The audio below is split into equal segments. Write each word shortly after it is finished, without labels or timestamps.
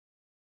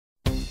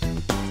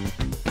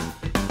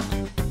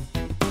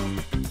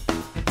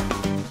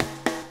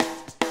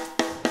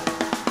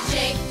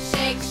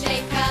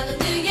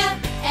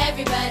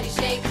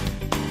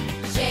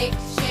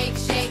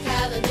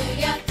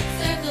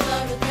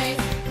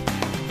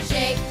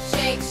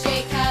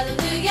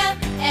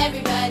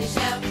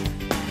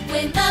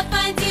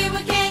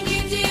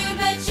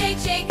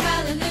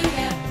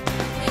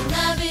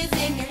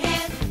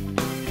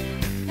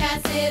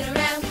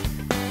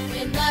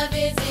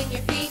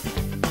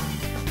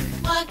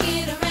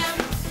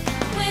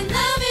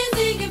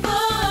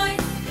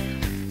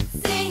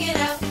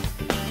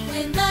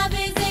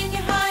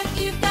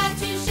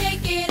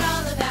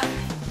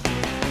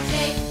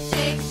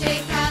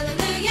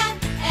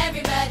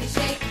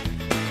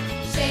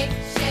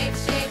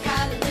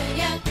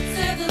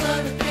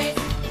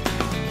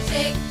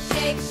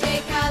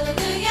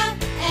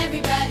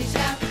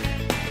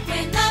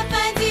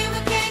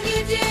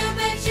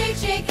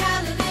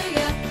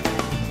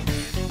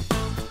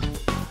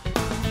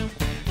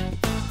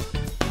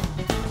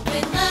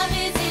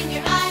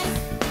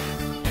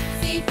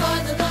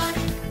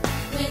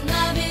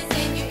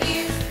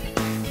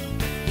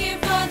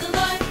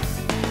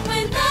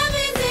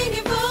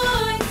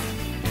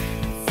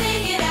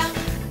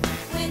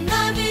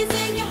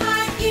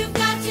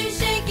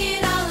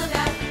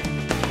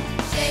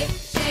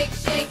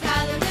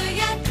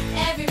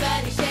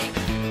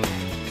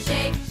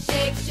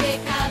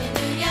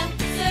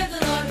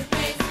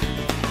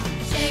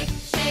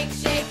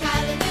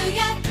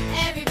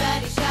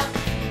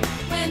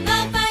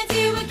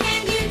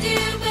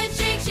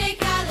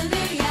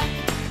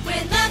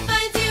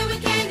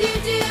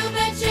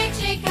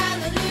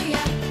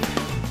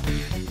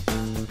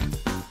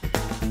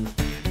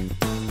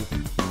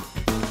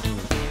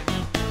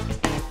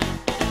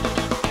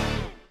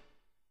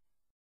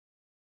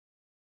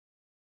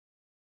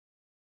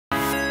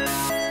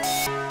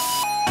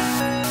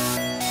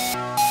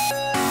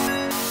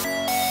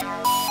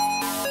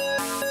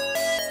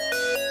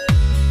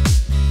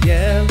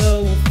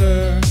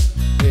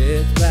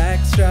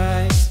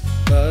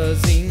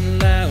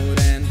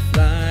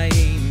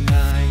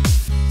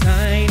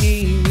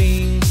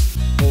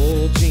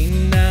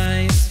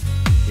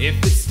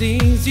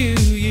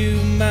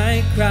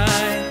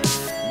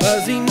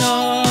buzzing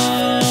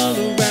all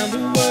around the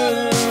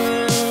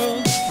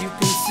world. You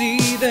can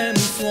see them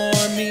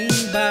swarming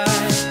by.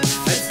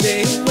 I'd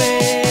stay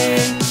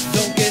away,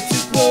 don't get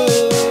too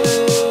close.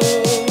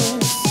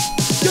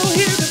 You'll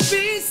hear the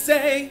bees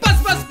say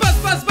buzz, buzz, buzz,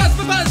 buzz, buzz,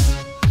 buzz,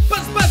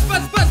 buzz, buzz,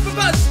 buzz, buzz, buzz,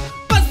 buzz,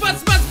 buzz, buzz,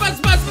 buzz, buzz, buzz,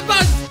 buzz,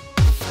 buzz.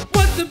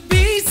 What the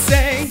bees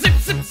say? Zip,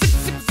 zip, zip,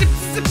 zip, zip,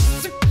 zip,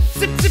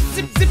 zip,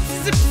 zip, zip, zip,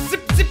 zip,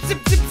 zip, zip,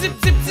 zip, zip, zip,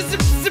 zip, zip,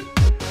 zip, zip.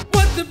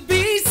 What the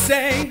bees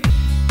say?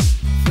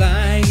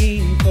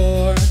 Flying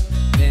for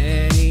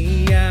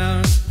many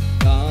hours,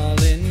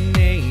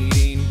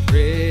 pollinating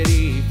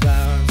pretty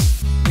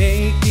flowers,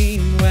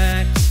 making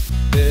wax,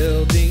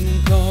 building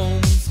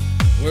combs,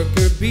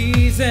 worker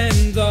bees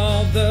and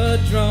all the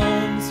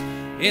drones.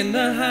 In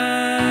the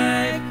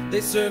hive,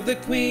 they serve the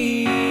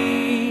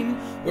queen,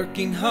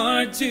 working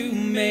hard to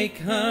make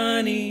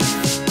honey.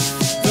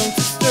 Don't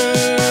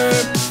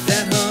disturb